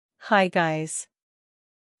Hi guys.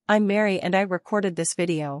 I'm Mary and I recorded this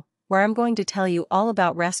video, where I'm going to tell you all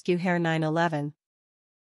about Rescue Hair 911.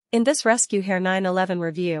 In this Rescue Hair 911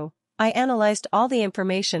 review, I analyzed all the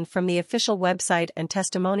information from the official website and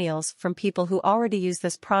testimonials from people who already use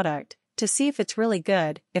this product, to see if it's really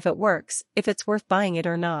good, if it works, if it's worth buying it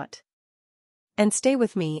or not. And stay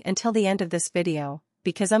with me until the end of this video,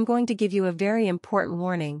 because I'm going to give you a very important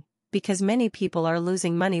warning, because many people are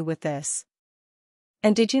losing money with this.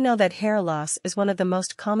 And did you know that hair loss is one of the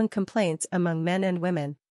most common complaints among men and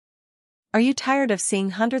women? Are you tired of seeing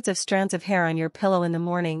hundreds of strands of hair on your pillow in the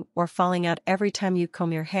morning or falling out every time you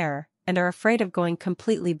comb your hair, and are afraid of going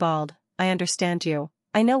completely bald? I understand you.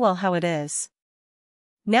 I know well how it is.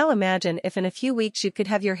 Now imagine if in a few weeks you could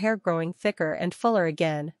have your hair growing thicker and fuller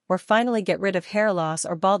again, or finally get rid of hair loss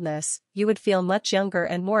or baldness. You would feel much younger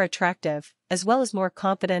and more attractive, as well as more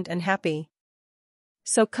confident and happy.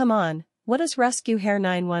 So come on. What is Rescue Hair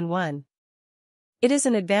 911? It is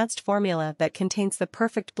an advanced formula that contains the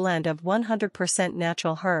perfect blend of 100%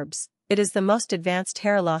 natural herbs. It is the most advanced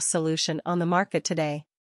hair loss solution on the market today.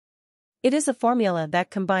 It is a formula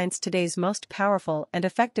that combines today's most powerful and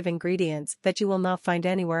effective ingredients that you will not find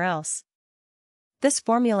anywhere else. This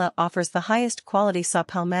formula offers the highest quality saw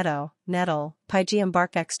palmetto, nettle, pygeum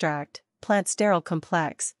bark extract, plant sterol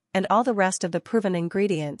complex, and all the rest of the proven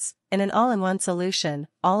ingredients, in an all-in-one solution,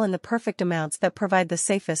 all in the perfect amounts that provide the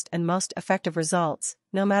safest and most effective results,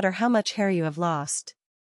 no matter how much hair you have lost.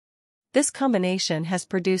 This combination has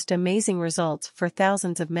produced amazing results for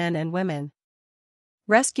thousands of men and women.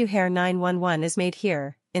 Rescue Hair 911 is made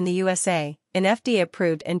here, in the USA, in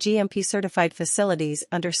FDA-approved and GMP-certified facilities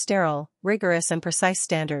under sterile, rigorous and precise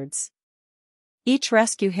standards. Each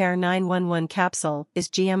Rescue Hair 911 capsule is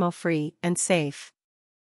GMO-free and safe.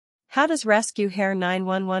 How does Rescue Hair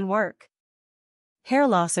 911 work? Hair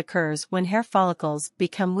loss occurs when hair follicles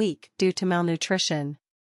become weak due to malnutrition.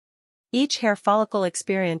 Each hair follicle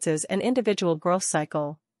experiences an individual growth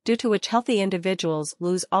cycle, due to which healthy individuals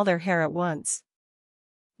lose all their hair at once.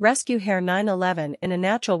 Rescue Hair 911 in a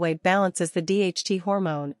natural way balances the DHT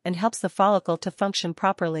hormone and helps the follicle to function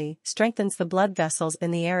properly, strengthens the blood vessels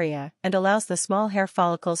in the area, and allows the small hair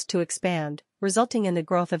follicles to expand, resulting in the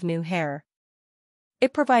growth of new hair.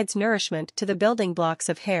 It provides nourishment to the building blocks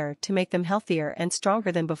of hair to make them healthier and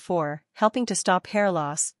stronger than before, helping to stop hair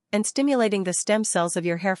loss, and stimulating the stem cells of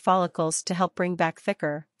your hair follicles to help bring back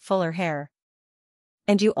thicker, fuller hair.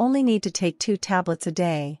 And you only need to take 2 tablets a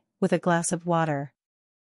day, with a glass of water.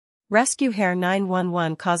 Rescue Hair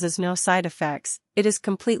 911 causes no side effects, it is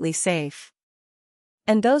completely safe.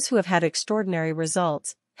 And those who have had extraordinary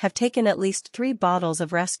results, have taken at least 3 bottles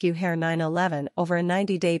of Rescue Hair 911 over a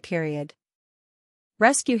 90-day period.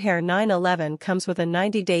 Rescue Hair 911 comes with a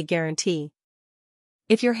 90-day guarantee.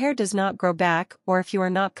 If your hair does not grow back or if you are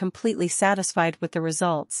not completely satisfied with the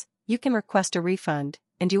results, you can request a refund,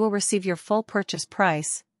 and you will receive your full purchase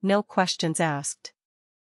price, no questions asked.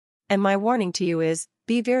 And my warning to you is,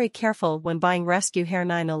 be very careful when buying Rescue Hair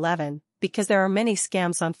 911, because there are many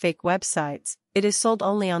scams on fake websites. It is sold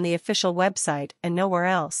only on the official website and nowhere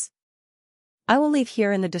else. I will leave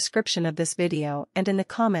here in the description of this video and in the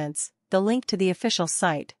comments, the link to the official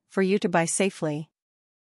site, for you to buy safely.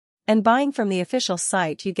 And buying from the official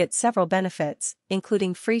site you get several benefits,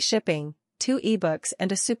 including free shipping, 2 ebooks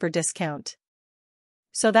and a super discount.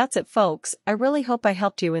 So that's it folks, I really hope I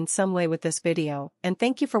helped you in some way with this video, and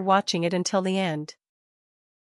thank you for watching it until the end.